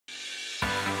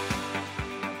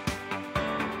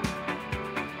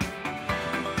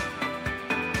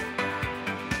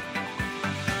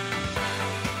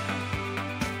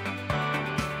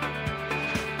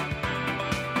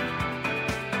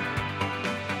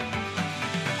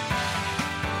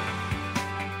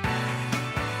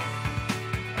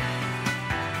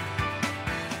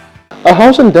A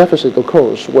housing deficit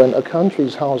occurs when a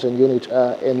country's housing units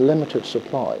are in limited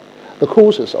supply. The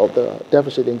causes of the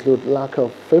deficit include lack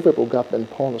of favorable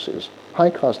government policies, high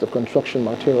cost of construction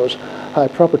materials, high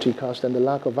property cost, and the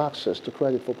lack of access to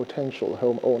credit for potential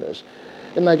homeowners.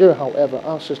 In Nigeria, however,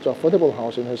 access to affordable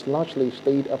housing has largely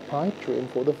stayed a pipe dream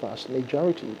for the vast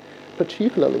majority,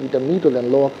 particularly the middle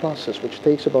and lower classes, which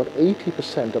takes about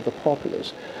 80% of the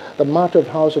populace. The matter of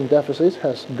housing deficits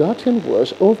has gotten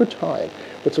worse over time,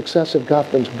 with successive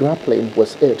governments grappling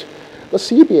with it. The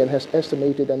CBN has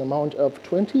estimated an amount of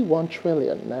 21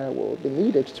 trillion naira will be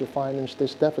needed to finance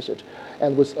this deficit,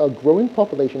 and with a growing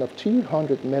population of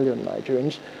 200 million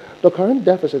Nigerians, the current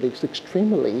deficit is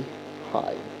extremely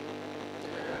high.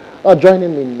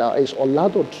 Joining me now is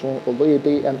Oladotun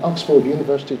Oloyede, an Oxford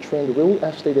University-trained real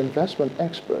estate investment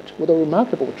expert with a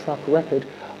remarkable track record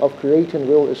of creating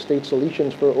real estate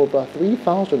solutions for over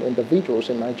 3,000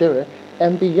 individuals in Nigeria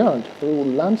and beyond through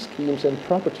land schemes and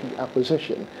property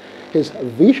acquisition. His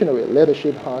visionary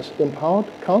leadership has empowered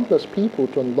countless people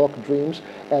to unlock dreams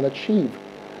and achieve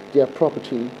their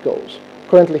property goals.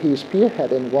 Currently, he is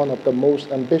spearheading one of the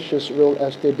most ambitious real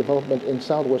estate development in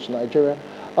southwest Nigeria,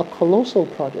 a colossal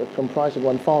project comprising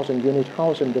 1,000 unit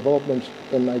housing developments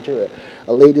in Nigeria.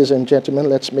 Ladies and gentlemen,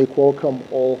 let's make welcome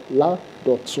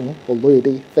Oladotun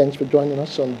Oloyede. Thanks for joining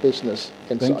us on Business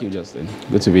Insight. Thank you, Justin.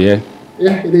 Good to be here.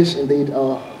 Yeah, it is indeed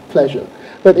a pleasure.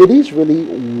 But it is really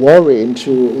worrying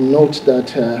to note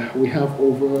that we have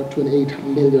over 28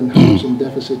 million housing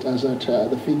deficit as at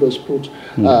the figures put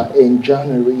in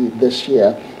January this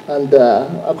year. And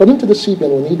according to the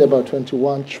CBN, we need about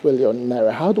 21 trillion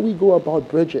naira. How do we go about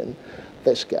bridging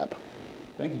this gap?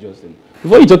 Thank you, Justin.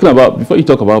 Before you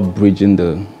talk about bridging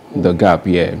the gap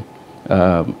here,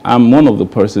 I'm one of the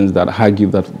persons that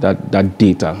argue that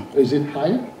data. Is it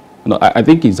higher? No, I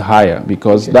think it's higher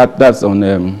because that's on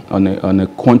a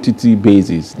quantity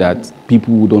basis that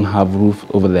people who don't have roof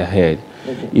over their head.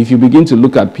 Okay. If you begin to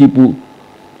look at people,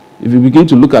 if you begin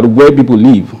to look at where people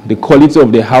live, the quality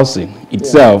of their housing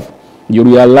itself, you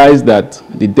realize that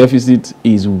the deficit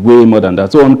is way more than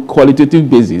that. So on qualitative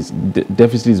basis, the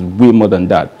deficit is way more than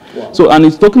that. Wow. So, and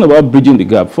it's talking about bridging the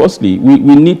gap. Firstly, we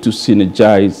need to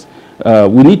synergize.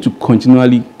 We need to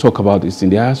continually talk about this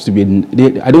thing. There has to be,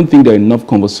 I don't think there are enough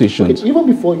conversations. Okay, even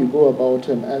before you go about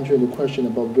answering the question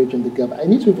about bridging the gap, I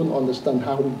need to even understand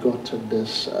how we got to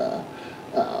this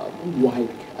wide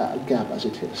gap as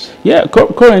it is. Yeah,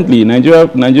 currently,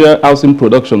 Nigeria housing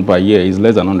production per year is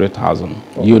less than 100,000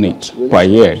 units really per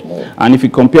year. Small. And if you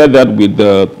compare that with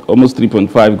the almost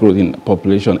 3.5 growth in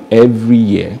population every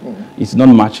year, it's not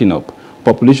matching up.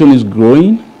 Population is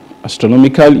growing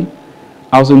astronomically.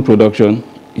 Housing production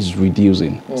is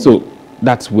reducing. So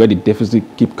that's where the deficit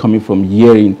keep coming from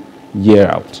year in, year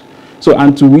out. So,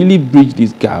 and to really bridge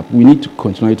this gap, we need to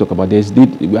continually talk about this.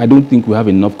 I don't think we have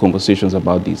enough conversations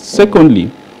about this. Secondly,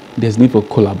 there's need for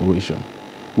collaboration.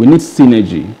 We need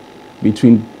synergy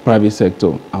between private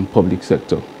sector and public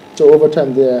sector. So over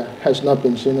time there has not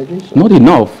been synergy? So not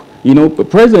enough. You know,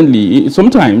 presently,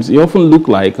 sometimes it often look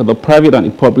like the private and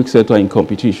the public sector are in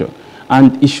competition.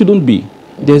 And it shouldn't be.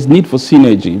 There's need for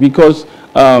synergy because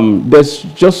there's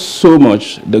just so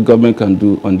much the government can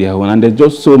do on their own, and there's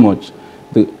just so much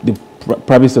the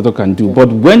private sector can do.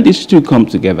 But when these two come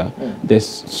together, there's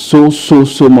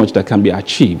so much that can be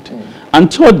achieved.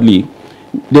 And thirdly,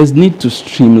 there's need to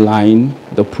streamline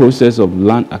the process of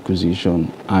land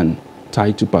acquisition and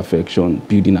title perfection,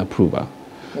 building approval.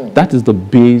 That is the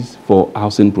base for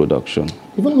housing production.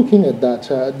 Even looking at that,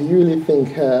 do you really think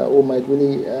we might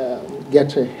really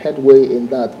get a headway in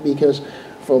that? Because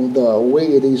from the way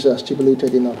it is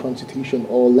stipulated in our constitution,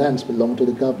 all lands belong to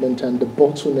the government and the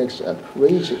bottlenecks are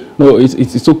crazy. No,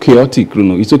 it's so chaotic,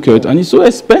 Bruno. It's so chaotic and it's so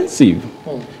expensive.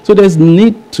 So there's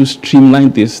need to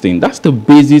streamline this thing. That's the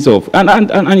basis of, and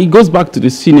it goes back to the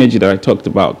synergy that I talked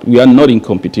about. We are not in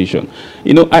competition.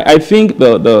 You know, I think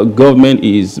the government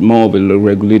is more of a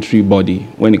regulatory body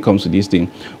when it comes to this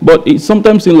thing. But it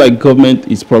sometimes seems like government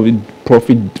is probably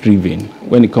profit-driven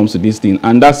when it comes to this thing.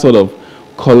 And that sort of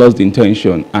colors the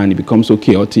intention and it becomes so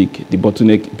chaotic, the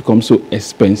bottleneck becomes so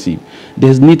expensive.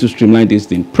 There's need to streamline this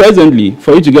thing. Presently,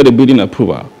 for you to get a building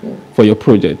approval for your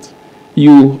project,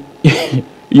 you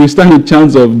stand a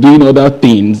chance of doing other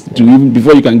things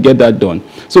before you can get that done.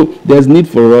 So there's need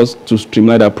for us to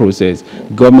streamline that process.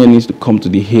 Government needs to come to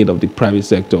the head of the private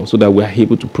sector so that we're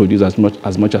able to produce as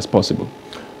much as possible.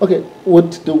 Okay,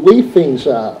 with the way things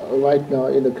are right now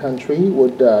in the country,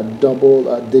 with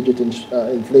double-digit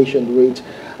inflation rate,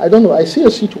 I don't know. I see a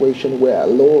situation where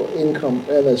low-income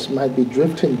earners might be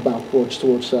drifting backwards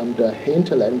towards the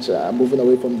hinterlands, moving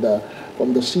away from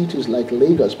the cities like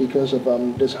Lagos because of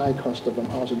this high cost of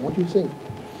housing. What do you think?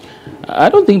 I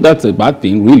don't think that's a bad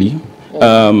thing, really.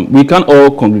 We can't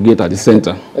all congregate at the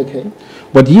center. Okay.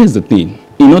 But here's the thing.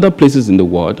 In other places in the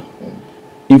world,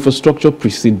 infrastructure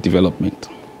precedes development.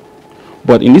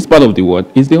 But in this part of the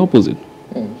world, it's the opposite.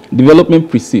 Development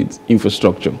precedes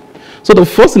infrastructure. So the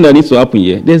first thing that needs to happen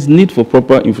here, there's need for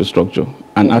proper infrastructure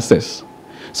and access.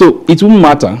 So it won't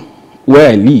matter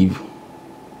where I live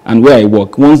and where I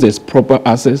work. Once there's proper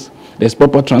access, there's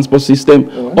proper transport system,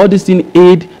 all these things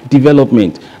aid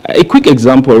development. A quick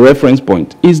example, a reference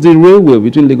point, is the railway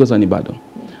between Lagos and Ibadan.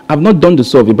 I've not done the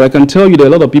survey, but I can tell you there are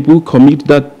a lot of people who commute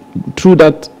that through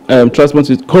that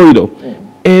transport corridor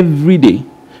every day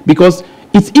because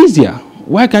it's easier.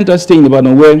 Why can't I stay in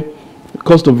Ibadan where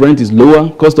cost of rent is lower,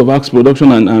 cost of house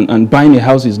production and buying a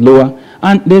house is lower,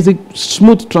 and there's a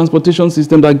smooth transportation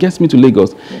system that gets me to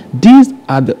Lagos. These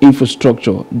are the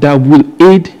infrastructure that will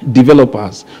aid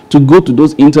developers to go to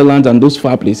those interlands and those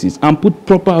far places and put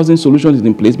proper housing solutions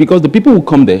in place because the people will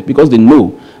come there because they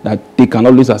know that they can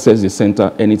always access the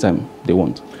center anytime they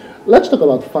want. Let's talk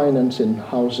about financing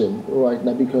housing right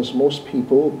now because most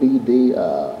people, be they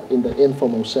in the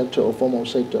informal sector or formal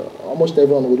sector, almost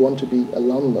everyone would want to be a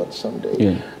landlord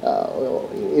someday,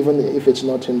 even if it's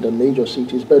not in the major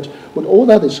cities. But with all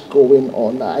that is going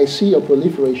on, I see a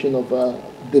proliferation of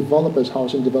developers,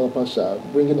 housing developers,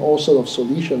 bringing all sorts of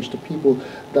solutions to people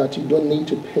that you don't need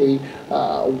to pay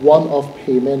one-off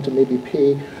payment, or maybe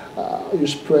pay you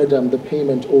spread the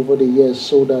payment over the years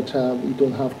so that you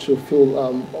don't have to feel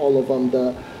all of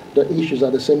the issues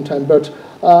at the same time. But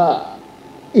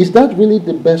is that really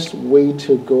the best way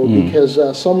to go? Because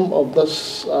some of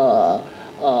those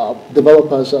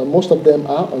developers, most of them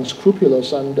are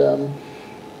unscrupulous. And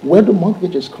where do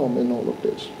mortgages come in all of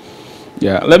this?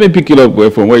 Yeah, let me pick it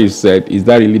up from where you said, is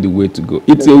that really the way to go?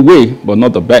 It's a way, but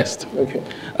not the best. Okay.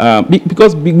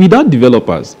 Because without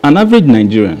developers, an average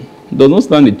Nigerian does not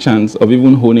stand a chance of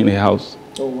even owning a house.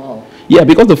 Oh, wow. Yeah,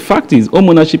 because the fact is, home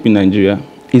ownership in Nigeria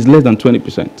is less than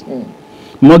 20%.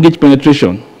 Mortgage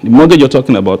penetration, the mortgage you're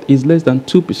talking about, is less than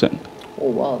 2%. Oh,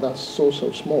 wow, that's so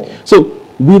small. So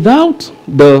without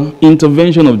the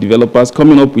intervention of developers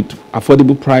coming up with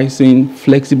affordable pricing,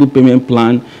 flexible payment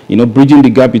plan, bridging the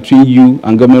gap between you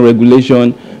and government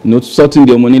regulation, sorting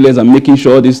the moneyless and making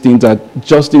sure all these things are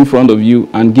just in front of you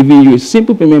and giving you a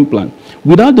simple payment plan.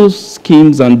 Without those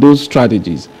schemes and those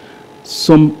strategies,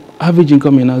 some average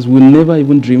income earners will never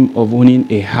even dream of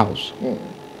owning a house.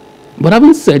 But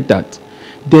having said that,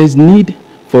 there's need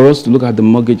for us to look at the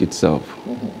mortgage itself.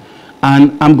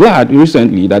 And I'm glad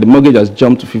recently that the mortgage has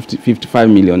jumped to 55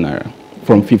 million naira.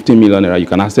 From 15 million naira, you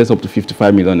can access up to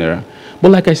 55 million naira. But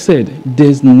like I said,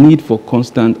 there's need for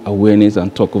constant awareness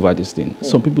and talk over this thing.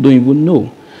 Some people don't even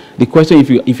know. The question,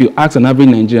 if you ask an average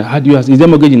Nigerian, how do you ask, is there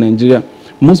mortgage in Nigeria?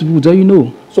 Most people don't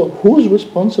know. So whose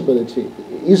responsibility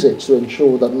is it to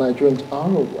ensure that Nigerians are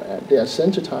aware, they are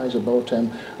sensitized about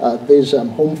this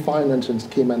home financing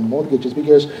scheme and mortgages?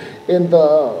 Because in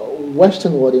the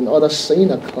Western world, in other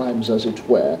saner climes, as it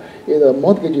were,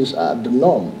 mortgages are the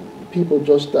norm. People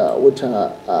just with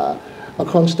a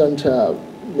constant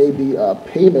maybe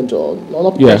payment or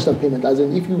not constant payment, as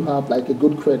in if you have like a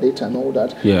good credit and all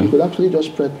that, you could actually just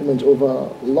spread payments over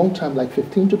a long time, like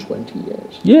 15 to 20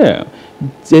 years. Yeah,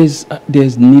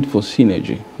 there's need for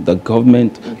synergy. The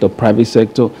government, the private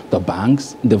sector, the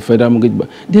banks, the federal mortgage bank.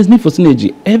 There's need for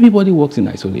synergy. Everybody works in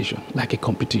isolation, like a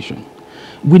competition.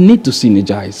 We need to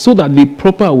synergize so that the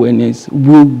proper awareness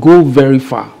will go very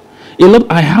far.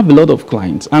 I have a lot of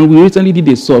clients, and we recently did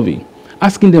a survey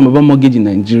asking them about mortgage in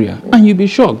Nigeria, and you'll be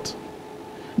shocked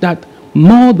that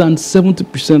more than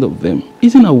 70% of them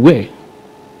isn't aware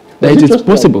that it is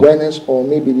possible. Awareness or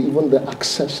maybe even the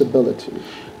accessibility.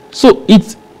 So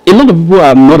it's a lot of people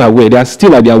are not aware. They are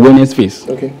still at the awareness phase.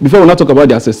 Okay. Before we not talk about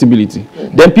the accessibility,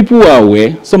 then people who are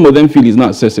aware, some of them feel it's not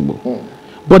accessible.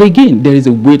 But again, there is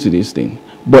a way to this thing.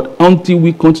 But until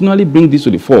we continually bring this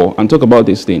to the fore and talk about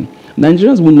this thing,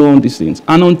 Nigerians will know on these things.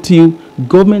 And until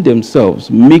government themselves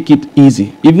make it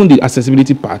easy, even the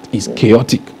accessibility part is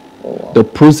chaotic. The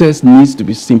process needs to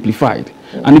be simplified.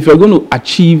 And if you're going to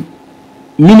achieve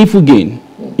meaningful gain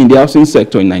in the housing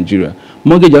sector in Nigeria,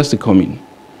 mortgage has to come in.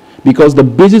 Because the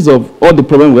basis of all the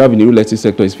problems we have in the real estate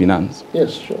sector is finance.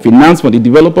 Yes, sure. Finance for the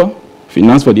developer,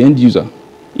 finance for the end user,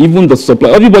 even the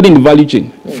supplier, everybody in the value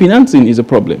chain. Financing is a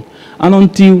problem. And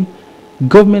until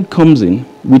government comes in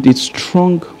with a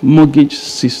strong mortgage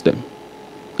system,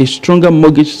 a stronger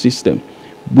mortgage system,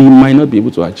 we might not be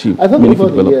able to achieve I thought meaningful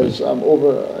over the development. years,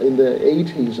 over in the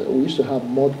 80s, we used to have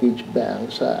mortgage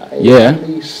banks. I Yeah.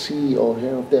 hardly see or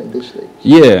hear of them these days.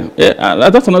 Yeah,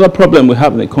 that's another problem we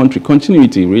have in the country.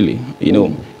 Continuity, really. You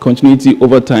know, continuity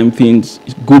over time, things,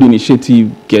 good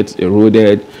initiative gets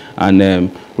eroded,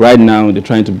 and right now they're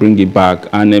trying to bring it back.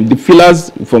 And the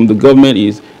pillars from the government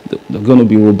is they're going to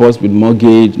be robust with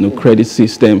mortgage, credit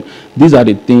system. These are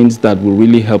the things that will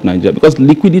really help Nigeria, because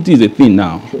liquidity is a thing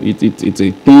now. It's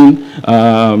a thing.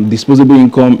 Disposable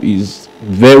income is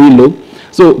very low.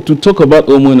 So to talk about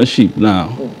home ownership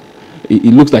now,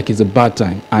 it looks like it's a bad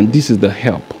time, and this is the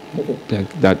help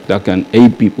that can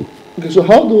aid people. Okay, so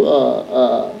how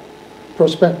do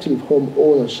prospective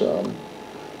homeowners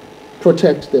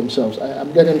protect themselves?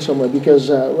 I'm getting somewhere, because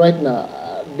right now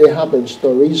there have been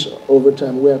stories over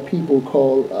time where people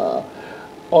call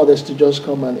others to just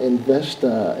come and invest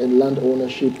in land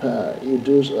ownership. You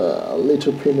do a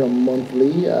little premium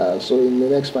monthly, so in the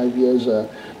next 5 years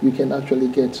you can actually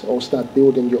get or start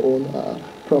building your own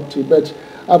property. But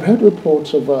I've heard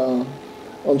reports of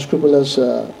unscrupulous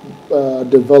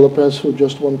developers who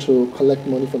just want to collect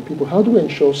money from people. How do we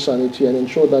ensure sanity and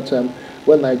ensure that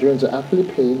when Nigerians are actually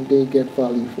paying, they get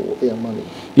value for their money?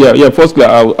 Yeah. Firstly,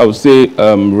 I would say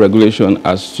regulation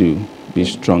has to be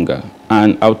stronger,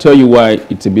 and I'll tell you why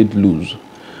it's a bit loose.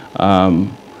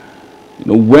 When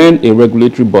a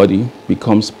regulatory body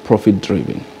becomes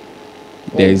profit-driven,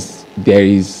 there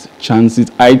is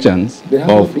high chance they have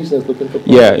of no business looking for profit.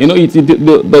 Yeah,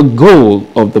 the goal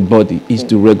of the body is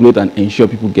to regulate and ensure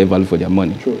people get value for their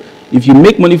money. True. If you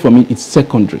make money from it, it's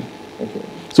secondary. Okay.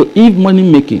 So if money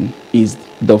making is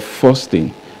the first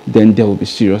thing, then there will be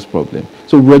serious problem.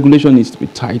 So regulation needs to be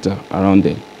tighter around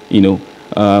them.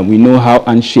 We know how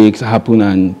handshakes happen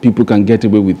and people can get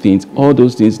away with things. All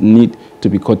those things need to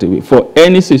be cut away. For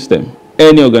any system,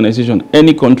 any organization,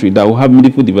 any country that will have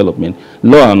meaningful development,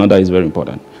 law and order is very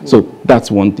important. So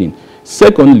that's one thing.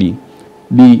 Secondly,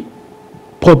 the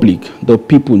public, the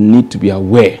people need to be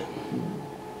aware.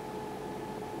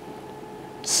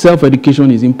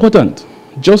 Self-education is important.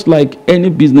 Just like any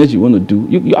business you want to do,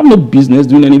 you have no business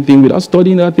doing anything without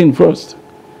studying that thing first.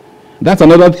 That's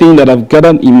another thing that I've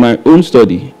gathered in my own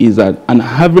study, is that an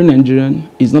average Nigerian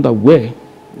is not aware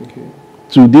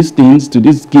to these things, to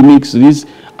these gimmicks, to this,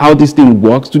 how this thing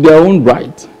works, to their own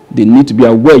right. They need to be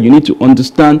aware. You need to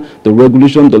understand the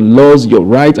regulation, the laws, your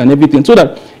rights, and everything, so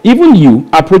that even you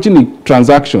approaching a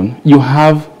transaction, you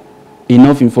have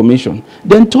enough information.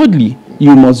 Then thirdly,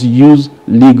 you must use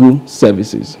legal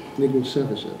services. Legal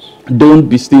services. Don't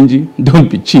be stingy.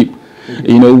 Don't be cheap.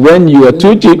 When you are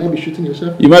too cheap, you might be shooting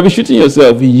yourself. You might be shooting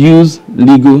yourself. Use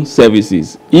legal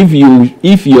services.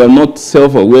 If you are not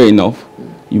self-aware enough,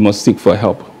 you must seek for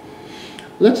help.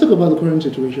 Let's talk about the current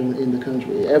situation in the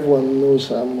country. Everyone knows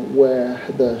where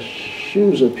the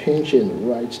shoes are pinching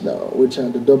right now, with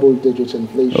the double-digit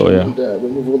inflation, the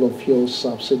removal of fuel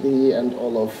subsidy, and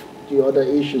all of the other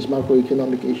issues,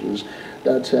 macroeconomic issues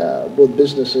that both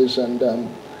businesses and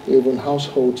even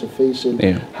households are facing.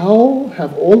 Yeah. How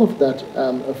have all of that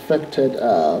affected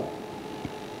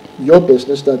your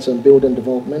business, that's building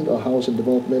development or housing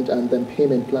development, and then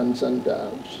payment plans? And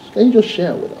can you just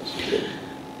share with us, please?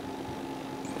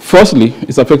 Firstly,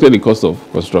 it's affected the cost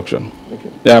of construction.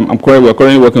 Okay. We're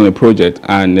currently working on a project,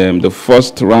 and the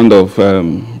first round of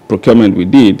procurement we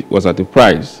did was at a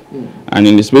price. And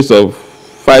in the space of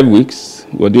 5 weeks,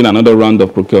 we're doing another round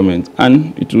of procurement,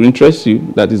 and it will interest you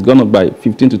that it's gone up by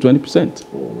 15 to 20%.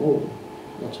 Oh,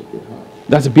 that's a bit high.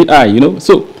 That's a bit high,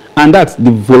 So, and that's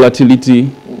the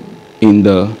volatility in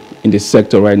the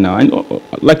sector right now. And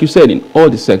like you said, in all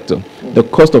the sector, the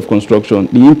cost of construction,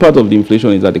 the impact of the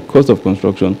inflation is that the cost of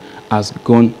construction has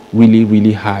gone really,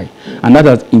 really high. And that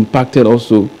has impacted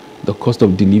also the cost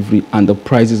of delivery and the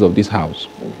prices of this house.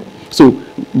 So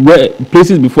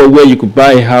places before where you could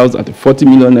buy a house at 40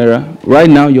 million naira, right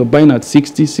now you're buying at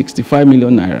 60, 65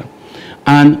 million naira.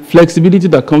 And flexibility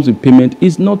that comes with payment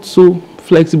is not so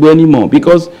flexible anymore,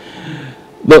 because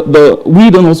we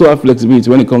don't also have flexibility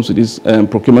when it comes to this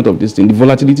procurement of this thing. The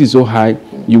volatility is so high.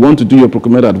 You want to do your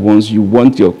procurement at once. You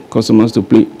want your customers to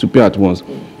pay at once.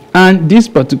 And this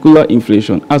particular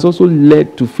inflation has also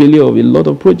led to failure of a lot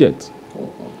of projects.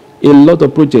 A lot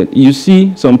of projects. You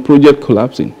see some project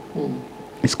collapsing.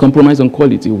 It's compromise on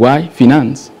quality. Why?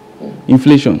 Finance,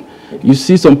 inflation. You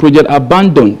see some project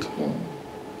abandoned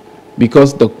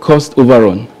because the cost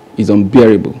overrun is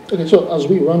unbearable. Okay, so as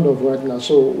we round off right now,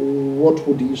 so what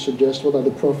would you suggest? What are the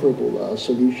preferable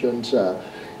solutions?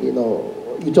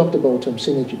 you talked about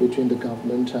synergy between the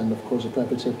government and, of course, the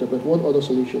private sector, but what other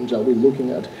solutions are we looking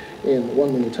at in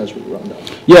 1 minute as we round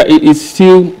out? Yeah, it's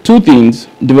still two things: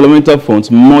 developmental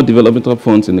funds, more developmental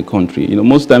funds in the country. You know,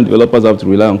 most time developers have to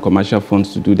rely on commercial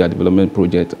funds to do their development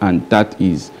project, and that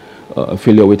is a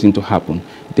failure waiting to happen.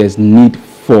 There's need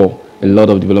for a lot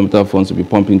of developmental funds to be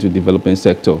pumped into the development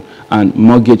sector, and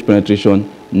mortgage penetration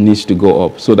needs to go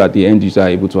up so that the end users are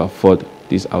able to afford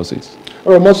these houses.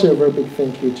 All right, I must say a very big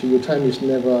thank you to you. Time is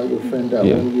never your friend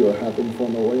when you are having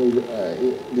fun or when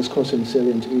you're discussing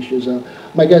salient issues.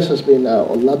 My guest has been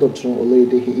Oladotun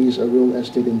Olede. He is a real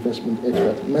estate investment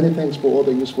expert. Many thanks for all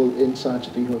the useful insights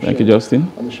that you have Thank you,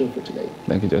 Justin. On the show for today.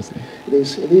 Thank you, Justin. It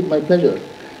is indeed my pleasure.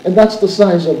 And that's the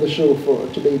size of the show for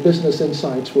today. Business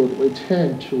Insights will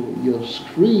return to your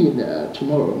screen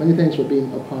tomorrow. Many thanks for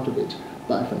being a part of it.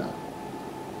 Bye for now.